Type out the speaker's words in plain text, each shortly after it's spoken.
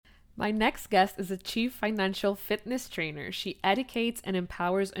My next guest is a chief financial fitness trainer. She educates and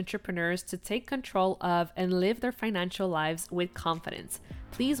empowers entrepreneurs to take control of and live their financial lives with confidence.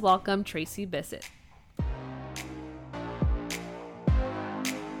 Please welcome Tracey Bissett.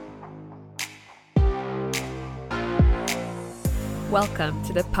 Welcome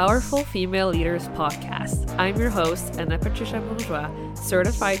to the Powerful Female Leaders Podcast. I'm your host, Anna Patricia Bourgeois,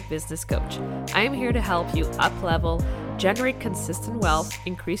 certified business coach. I am here to help you up-level, generate consistent wealth,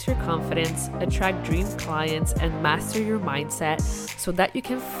 increase your confidence, attract dream clients, and master your mindset so that you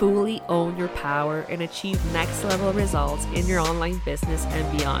can fully own your power and achieve next level results in your online business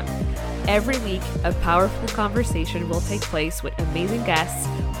and beyond. Every week, a powerful conversation will take place with amazing guests,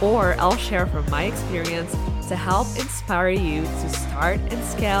 or I'll share from my experience to help inspire you to start and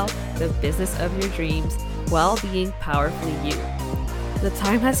scale the business of your dreams while being powerfully you. The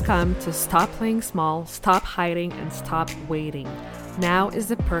time has come to stop playing small, stop hiding, and stop waiting. Now is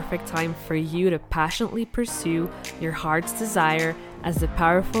the perfect time for you to passionately pursue your heart's desire as the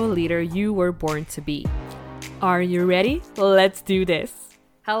powerful leader you were born to be. Are you ready? Let's do this.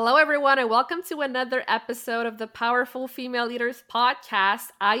 Hello, everyone, and welcome to another episode of the Powerful Female Leaders Podcast.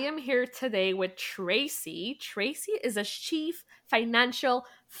 I am here today with Tracey. Tracey is a chief financial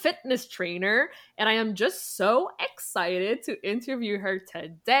fitness trainer, and I am just so excited to interview her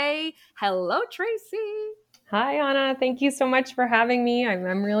today. Hello, Tracey. Hi, Anna. Thank you so much for having me.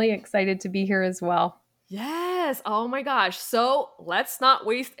 I'm really excited to be here as well. Yes. Oh my gosh. So let's not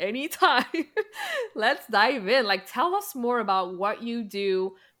waste any time. Let's dive in. Tell us more about what you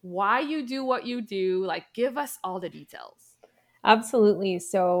do, why you do what you do. Give us all the details. Absolutely.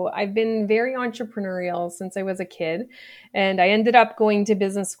 So I've been very entrepreneurial since I was a kid, and I ended up going to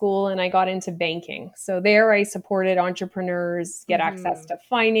business school and I got into banking. So there I supported entrepreneurs get access to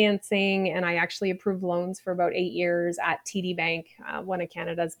financing, and I actually approved loans for about 8 years at TD Bank, one of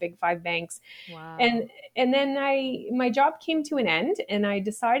Canada's big 5 banks. Wow. And then my job came to an end, and I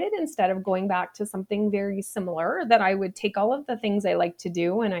decided instead of going back to something very similar that I would take all of the things I like to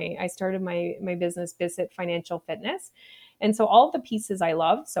do, and I started my business, Bissett Financial Fitness. And so all the pieces I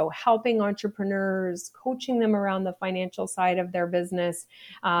love, so helping entrepreneurs, coaching them around the financial side of their business.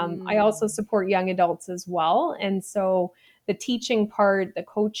 I also support young adults as well. And so the teaching part, the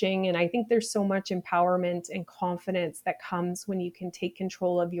coaching, and I think there's so much empowerment and confidence that comes when you can take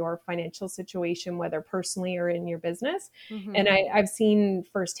control of your financial situation, whether personally or in your business. And I've seen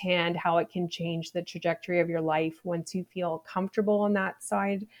firsthand how it can change the trajectory of your life once you feel comfortable on that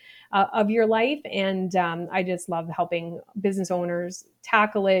side of your life. And I just love helping business owners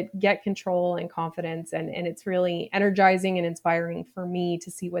tackle it, get control and confidence. And it's really energizing and inspiring for me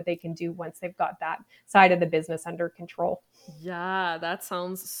to see what they can do once they've got that side of the business under control. Yeah, that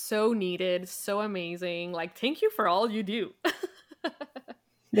sounds so needed, so amazing. Thank you for all you do.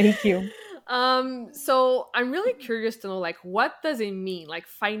 Thank you. So I'm really curious to know, what does it mean?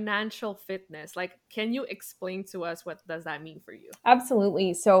 Financial fitness, can you explain to us what does that mean for you?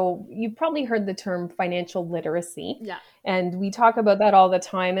 Absolutely. So you've probably heard the term financial literacy. Yeah. And we talk about that all the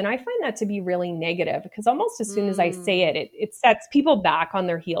time. And I find that to be really negative because almost as soon as I say it, it sets people back on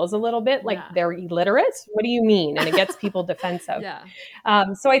their heels a little bit, they're illiterate. What do you mean? And it gets people defensive. Yeah.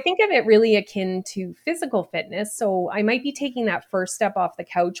 So I think of it really akin to physical fitness. So I might be taking that first step off the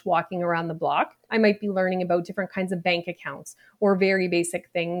couch, walking around the block. I might be learning about different kinds of bank accounts or very basic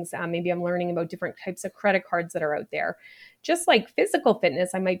things. Maybe I'm learning about different types of credit cards that are out there. Just like physical fitness,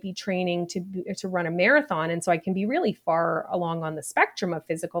 I might be training to run a marathon. And so I can be really far along on the spectrum of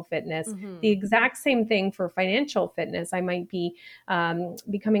physical fitness. The exact same thing for financial fitness. I might be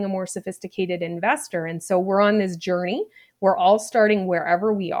becoming a more sophisticated investor. And so we're on this journey. We're all starting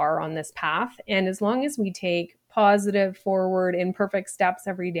wherever we are on this path. And as long as we take positive, forward, imperfect steps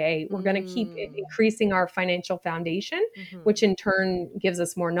every day, we're going to keep increasing our financial foundation, which in turn gives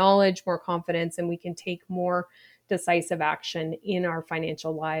us more knowledge, more confidence, and we can take more decisive action in our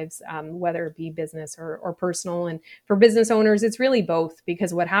financial lives, whether it be business or personal. And for business owners, it's really both,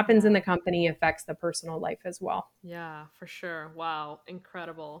 because what happens in the company affects the personal life as well. Yeah, for sure. Wow.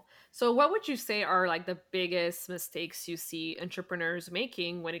 Incredible. So what would you say are the biggest mistakes you see entrepreneurs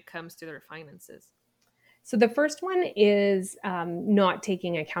making when it comes to their finances? So the first one is not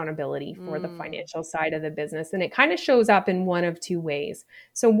taking accountability for the financial side of the business. And it kind of shows up in one of two ways.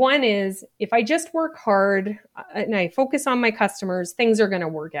 So one is, if I just work hard and I focus on my customers, things are going to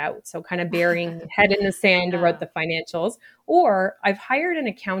work out. So kind of burying head in the sand about the financials. or I've hired an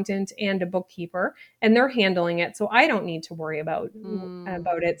accountant and a bookkeeper and they're handling it, so I don't need to worry about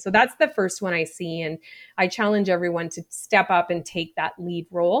it. So that's the first one I see, and I challenge everyone to step up and take that lead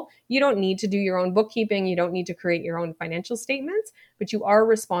role. You don't need to do your own bookkeeping, you don't need to create your own financial statements, but you are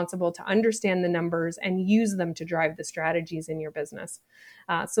responsible to understand the numbers and use them to drive the strategies in your business.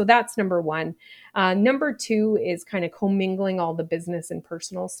 So that's number one. Number two is kind of commingling all the business and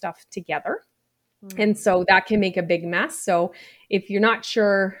personal stuff together. And so that can make a big mess. So if you're not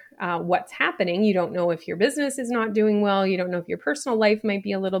sure what's happening, you don't know if your business is not doing well, you don't know if your personal life might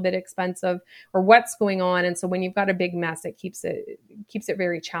be a little bit expensive or what's going on. And so when you've got a big mess, it keeps it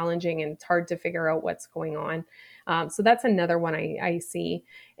very challenging and it's hard to figure out what's going on. So that's another one I see.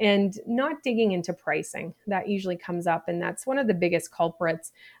 And not digging into pricing. That usually comes up. And that's one of the biggest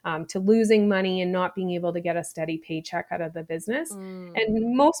culprits to losing money and not being able to get a steady paycheck out of the business.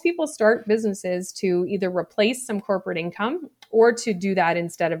 And most people start businesses to either replace some corporate income or to do that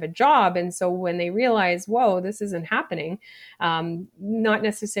instead of a job. And so when they realize, whoa, this isn't happening, not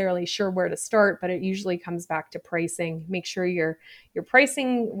necessarily sure where to start, but it usually comes back to pricing. Make sure you're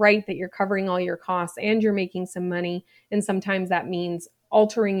pricing right, that you're covering all your costs and you're making some money. And sometimes that means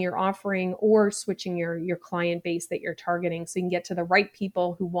altering your offering or switching your client base that you're targeting so you can get to the right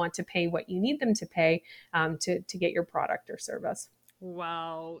people who want to pay what you need them to pay to get your product or service.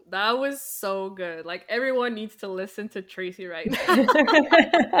 Wow, that was so good. Like everyone needs to listen to Tracey right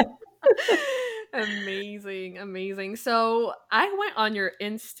now. Amazing. So I went on your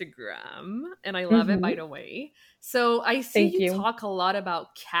Instagram and I love it, by the way. So I see you talk a lot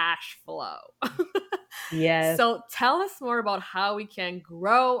about cash flow. Yes. So tell us more about how we can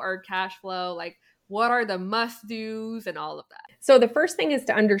grow our cash flow. Like, what are the must-dos and all of that? So the first thing is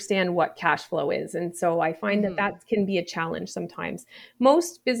to understand what cash flow is. And so I find that can be a challenge sometimes.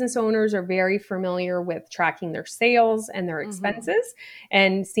 Most business owners are very familiar with tracking their sales and their expenses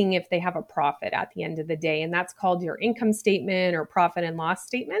and seeing if they have a profit at the end of the day. And that's called your income statement or profit and loss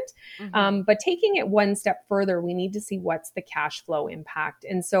statement. But taking it one step further, we need to see what's the cash flow impact.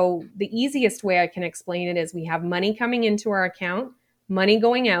 And so the easiest way I can explain it is we have money coming into our account, money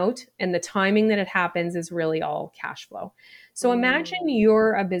going out, and the timing that it happens is really all cash flow. So imagine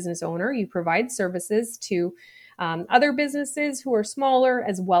you're a business owner, you provide services to other businesses who are smaller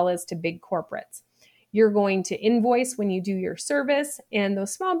as well as to big corporates. You're going to invoice when you do your service, and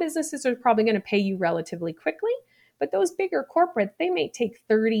those small businesses are probably going to pay you relatively quickly, but those bigger corporates, they may take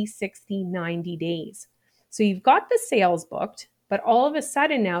 30, 60, 90 days. So you've got the sales booked, but all of a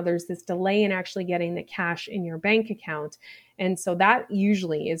sudden now there's this delay in actually getting the cash in your bank account. And so that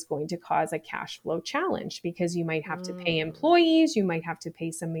usually is going to cause a cash flow challenge because you might have to pay employees, you might have to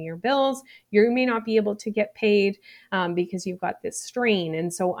pay some of your bills, you may not be able to get paid because you've got this strain.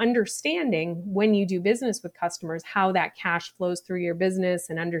 And so understanding when you do business with customers, how that cash flows through your business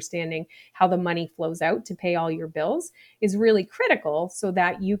and understanding how the money flows out to pay all your bills is really critical so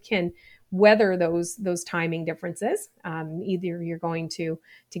that you can weather those timing differences. Either you're going to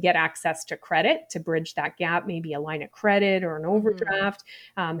get access to credit to bridge that gap, maybe a line of credit or an overdraft,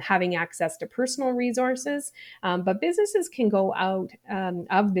 having access to personal resources. But businesses can go out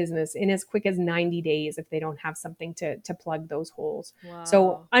of business in as quick as 90 days if they don't have something to plug those holes. Wow.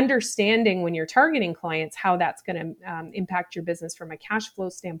 So understanding when you're targeting clients how that's going to impact your business from a cash flow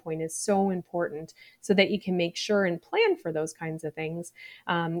standpoint is so important so that you can make sure and plan for those kinds of things.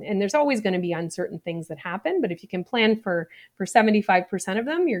 And there's always going to be uncertain things that happen, but if you can plan for 75% of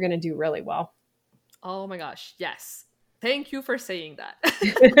them, you're going to do really well. Oh my gosh, yes. Thank you for saying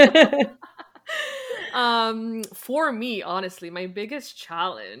that. For me, honestly, my biggest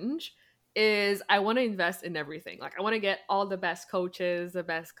challenge is I want to invest in everything. Like I want to get all the best coaches, the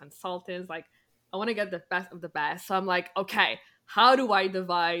best consultants, like I want to get the best of the best. So I'm like, okay, how do I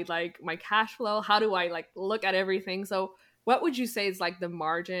divide like my cash flow? How do I like look at everything? So what would you say is like the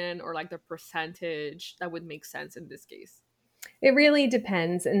margin or like the percentage that would make sense in this case? It really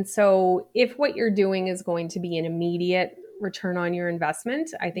depends. And so if what you're doing is going to be an immediate return on your investment,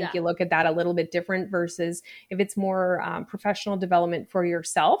 I think you look at that a little bit different versus if it's more professional development for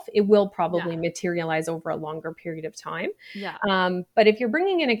yourself, it will probably materialize over a longer period of time. But if you're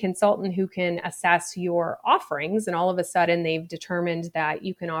bringing in a consultant who can assess your offerings and all of a sudden they've determined that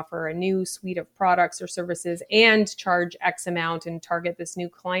you can offer a new suite of products or services and charge X amount and target this new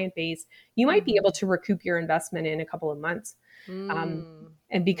client base, you might be able to recoup your investment in a couple of months.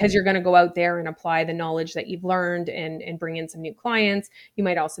 And because you're going to go out there and apply the knowledge that you've learned and bring in some new clients, you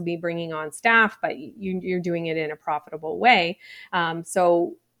might also be bringing on staff, but you're doing it in a profitable way.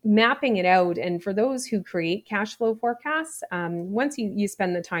 So mapping it out. And for those who create cash flow forecasts, once you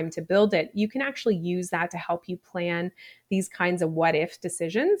spend the time to build it, you can actually use that to help you plan these kinds of what if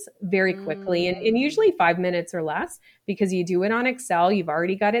decisions very quickly, in usually 5 minutes or less, because you do it on Excel. You've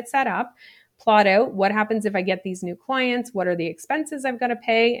already got it set up. Plot out what happens if I get these new clients, what are the expenses I've got to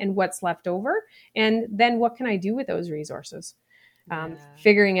pay, and what's left over, and then what can I do with those resources.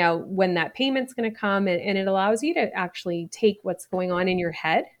 Figuring out when that payment's going to come, and it allows you to actually take what's going on in your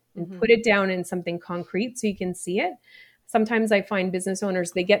head and put it down in something concrete so you can see it. Sometimes I find business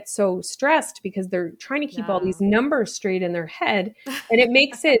owners, they get so stressed because they're trying to keep all these numbers straight in their head, and it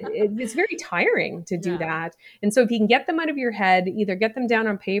makes it's very tiring to do that. And so if you can get them out of your head, either get them down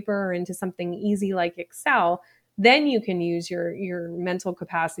on paper or into something easy like Excel, then you can use your mental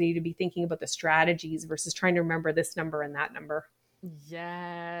capacity to be thinking about the strategies versus trying to remember this number and that number.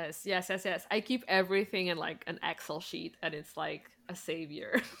 Yes. I keep everything in like an Excel sheet, and it's like a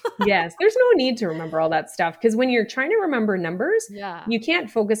savior. Yes, there's no need to remember all that stuff, because when you're trying to remember numbers, you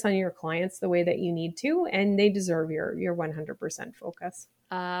can't focus on your clients the way that you need to, and they deserve your 100% focus.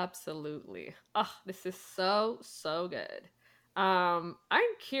 Absolutely. Oh, this is so good. I'm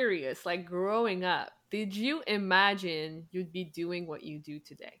curious, like growing up, did you imagine you'd be doing what you do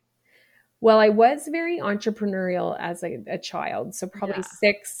today? Well, I was very entrepreneurial as a child. So probably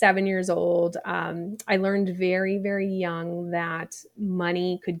 6, 7 years old. I learned very, very young that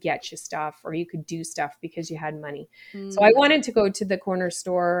money could get you stuff, or you could do stuff because you had money. So I wanted to go to the corner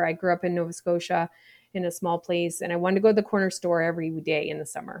store. I grew up in Nova Scotia in a small place, and I wanted to go to the corner store every day in the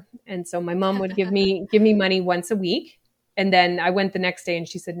summer. And so my mom would give me money once a week. And then I went the next day and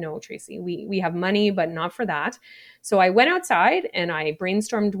she said, no, Tracey, we have money, but not for that. So I went outside and I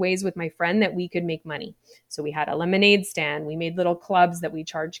brainstormed ways with my friend that we could make money. So we had a lemonade stand. We made little clubs that we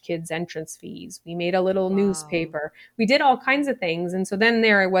charged kids entrance fees. We made a little newspaper. We did all kinds of things. And so then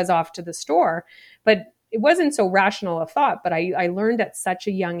there I was off to the store. But it wasn't so rational a thought, but I learned at such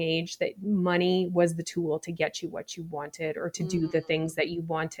a young age that money was the tool to get you what you wanted, or to do the things that you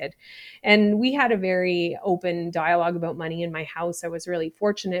wanted. And we had a very open dialogue about money in my house. I was really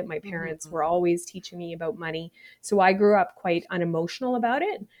fortunate. My parents were always teaching me about money. So I grew up quite unemotional about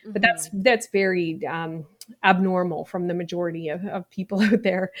it, but that's very abnormal from the majority of people out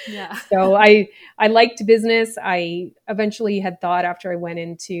there. So I liked business. I eventually had thought, after I went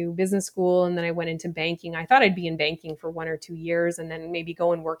into business school and then I went into banking, I thought I'd be in banking for 1 or 2 years and then maybe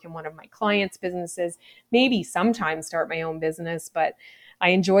go and work in one of my clients' businesses, maybe sometime start my own business. But I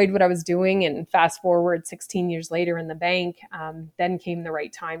enjoyed what I was doing, and fast forward 16 years later in the bank, then came the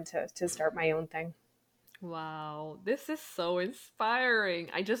right time to start my own thing. Wow, this is so inspiring.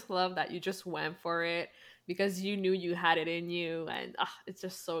 I just love that you just went for it because you knew you had it in you, and it's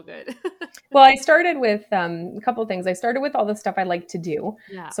just so good. Well, I started with a couple of things. I started with all the stuff I like to do.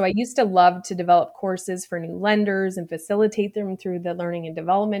 So I used to love to develop courses for new lenders and facilitate them through the learning and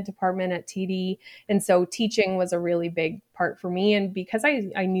development department at TD. And so teaching was a really big part for me. And because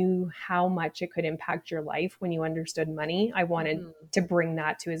I knew how much it could impact your life when you understood money, I wanted to bring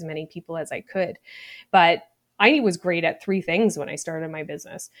that to as many people as I could. But I was great at 3 things when I started my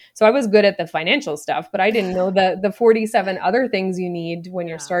business. So I was good at the financial stuff, but I didn't know the 47 other things you need when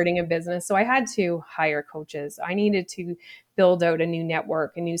you're starting a business. So I had to hire coaches. I needed to build out a new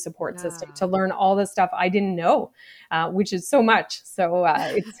network, a new support system, to learn all the stuff I didn't know, which is so much. So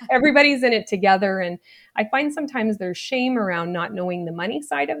it's everybody's in it together. And I find sometimes there's shame around not knowing the money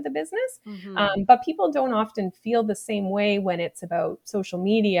side of the business, but people don't often feel the same way when it's about social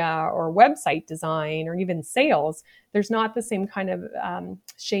media or website design or even sales. There's not the same kind of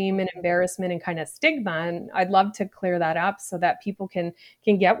shame and embarrassment and kind of stigma. And I'd love to clear that up so that people can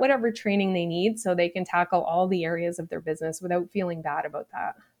get whatever training they need so they can tackle all the areas of their business without feeling bad about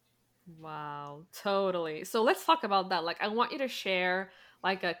that. Wow, totally. So let's talk about that. Like, I want you to share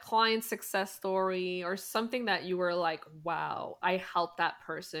like a client success story or something that you were like, wow, I helped that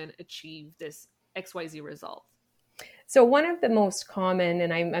person achieve this XYZ result. So one of the most common,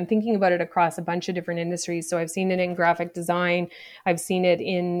 and I'm thinking about it across a bunch of different industries. So I've seen it in graphic design. I've seen it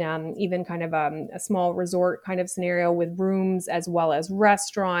in even kind of a small resort kind of scenario with rooms, as well as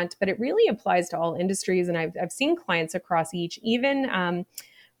restaurant, but it really applies to all industries. And I've seen clients across each, even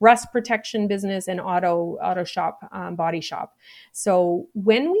rust protection business and auto shop, body shop. So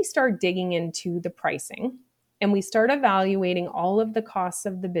when we start digging into the pricing and we start evaluating all of the costs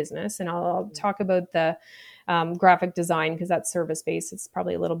of the business, and I'll talk about the graphic design, because that's service-based. It's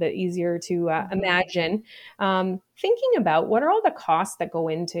probably a little bit easier to imagine. Thinking about what are all the costs that go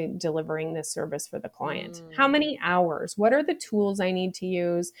into delivering this service for the client? How many hours? What are the tools I need to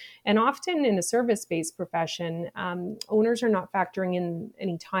use? And often in a service-based profession, owners are not factoring in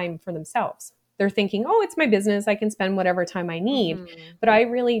any time for themselves. They're thinking, oh, it's my business. I can spend whatever time I need. But I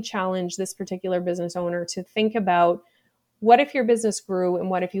really challenge this particular business owner to think about, what if your business grew and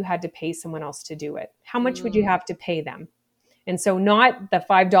what if you had to pay someone else to do it? How much would you have to pay them? And so not the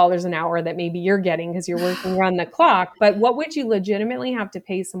 $5 an hour that maybe you're getting because you're working around the clock, but what would you legitimately have to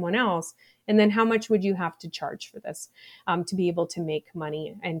pay someone else? And then how much would you have to charge for this to be able to make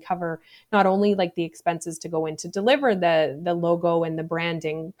money and cover not only like the expenses to go in to deliver the logo and the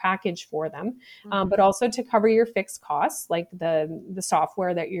branding package for them, but also to cover your fixed costs, like the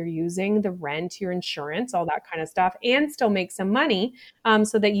software that you're using, the rent, your insurance, all that kind of stuff, and still make some money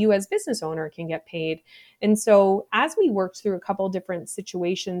so that you as business owner can get paid. And so as we worked through a couple different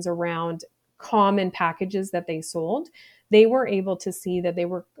situations around common packages that they sold, they were able to see that they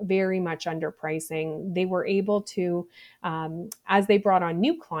were very much underpricing. They were able to, as they brought on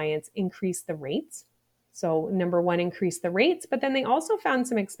new clients, increase the rates. So number one, increase the rates, but then they also found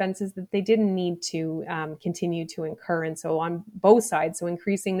some expenses that they didn't need to continue to incur. And so on both sides, so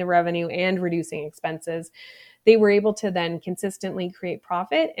increasing the revenue and reducing expenses, they were able to then consistently create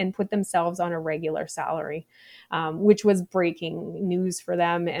profit and put themselves on a regular salary, which was breaking news for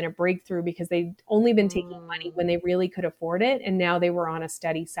them and a breakthrough, because they'd only been taking money when they really could afford it. And now they were on a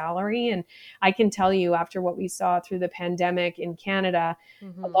steady salary. And I can tell you, after what we saw through the pandemic in Canada,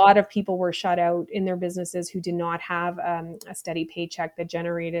 a lot of people were shut out in their businesses who did not have a steady paycheck that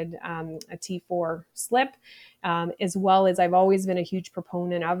generated a T4 slip. As well as I've always been a huge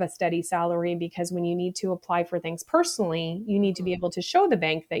proponent of a steady salary, because when you need to apply for things personally, you need to be able to show the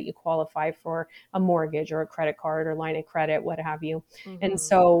bank that you qualify for a mortgage or a credit card or line of credit, what have you. And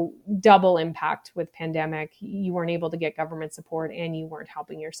so double impact with pandemic, you weren't able to get government support and you weren't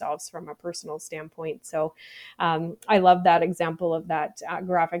helping yourselves from a personal standpoint. So I love that example of that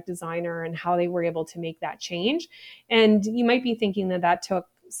graphic designer and how they were able to make that change. And you might be thinking that that took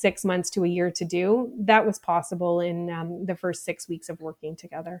 6 months to a year to do. That was possible in the first 6 weeks of working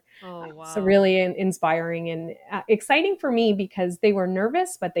together. Oh, wow. So really inspiring and exciting for me, because they were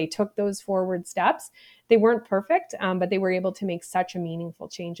nervous, but they took those forward steps. They weren't perfect, but they were able to make such a meaningful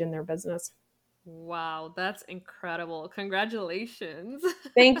change in their business. Wow, that's incredible. Congratulations.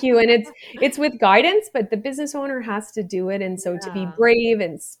 Thank you. And it's with guidance, but the business owner has to do it. And so to be brave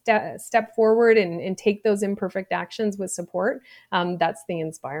and step forward and take those imperfect actions with support, that's the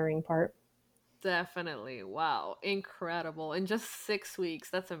inspiring part. Definitely. Wow. Incredible. In just 6 weeks.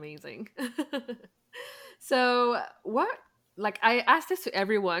 That's amazing. So like I asked this to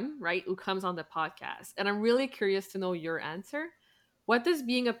everyone, right, who comes on the podcast, and I'm really curious to know your answer. What does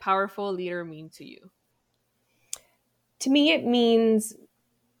being a powerful leader mean to you? To me, it means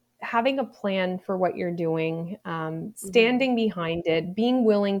having a plan for what you're doing, standing behind it, being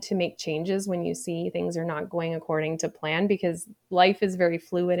willing to make changes when you see things are not going according to plan, because life is very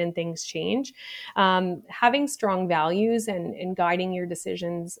fluid and things change. Having strong values and guiding your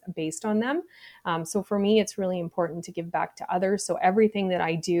decisions based on them. So for me, it's really important to give back to others. So everything that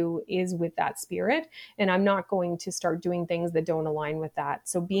I do is with that spirit, and I'm not going to start doing things that don't align with that.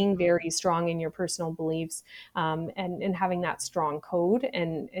 So being very strong in your personal beliefs, and having that strong code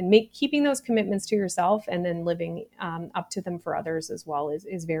and keeping those commitments to yourself, and then living up to them for others as well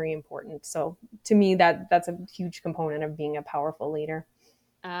is very important. So to me, that's a huge component of being a powerful leader.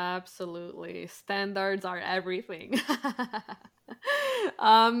 Absolutely. Standards are everything.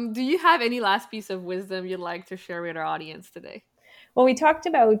 Do you have any last piece of wisdom you'd like to share with our audience today? Well, we talked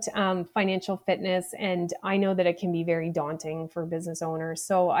about financial fitness, and I know that it can be very daunting for business owners.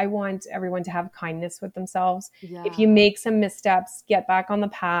 So I want everyone to have kindness with themselves. Yeah. If you make some missteps, get back on the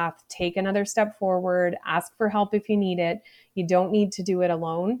path, take another step forward, ask for help if you need it. You don't need to do it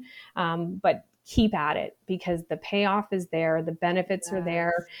alone, but keep at it, because the payoff is there, the benefits are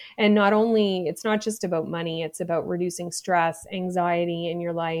there. And not only, it's not just about money, it's about reducing stress, anxiety in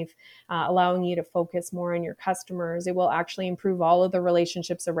your life, allowing you to focus more on your customers. It will actually improve all of the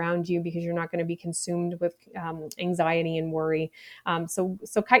relationships around you, because you're not going to be consumed with anxiety and worry. So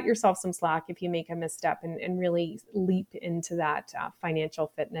cut yourself some slack if you make a misstep, and really leap into that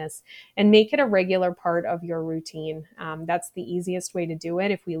financial fitness and make it a regular part of your routine. That's the easiest way to do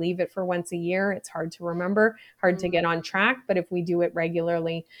it. If we leave it for once a year, it's hard to remember, hard to get on track. But if we do it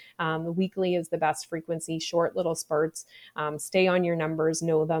regularly, weekly is the best frequency, short little spurts. Stay on your numbers,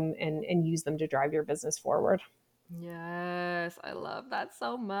 know them, and use them to drive your business forward. Yes, I love that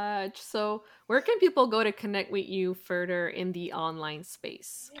so much. So, where can people go to connect with you further in the online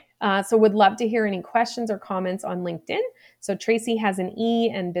space? So would love to hear any questions or comments on LinkedIn. So Tracey has an E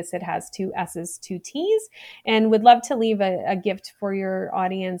and Bissett has 2 S's, 2 T's, and would love to leave a gift for your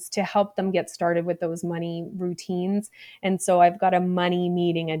audience to help them get started with those money routines. And so I've got a money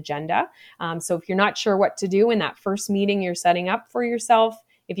meeting agenda. So if you're not sure what to do in that first meeting you're setting up for yourself,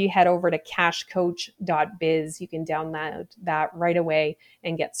 if you head over to cashcoach.biz, you can download that right away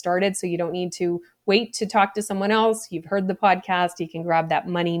and get started. So you don't need to wait to talk to someone else. You've heard the podcast. You can grab that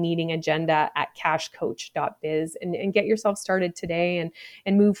money meeting agenda at cashcoach.biz and get yourself started today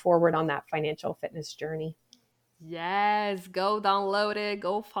and move forward on that financial fitness journey. Yes, go download it.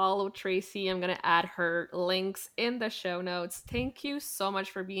 Go follow Tracey. I'm going to add her links in the show notes. Thank you so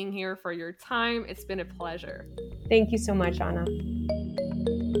much for being here, for your time. It's been a pleasure. Thank you so much, Anna.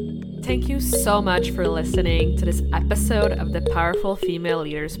 Thank you so much for listening to this episode of the Powerful Female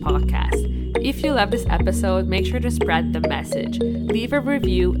Leaders podcast. If you love this episode, make sure to spread the message, leave a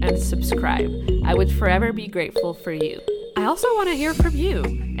review, and subscribe. I would forever be grateful for you. I also want to hear from you,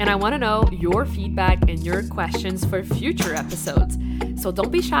 and I want to know your feedback and your questions for future episodes. So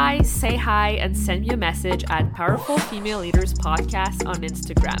don't be shy, say hi, and send me a message at Powerful Female Leaders Podcast on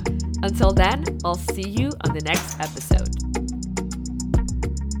Instagram. Until then, I'll see you on the next episode.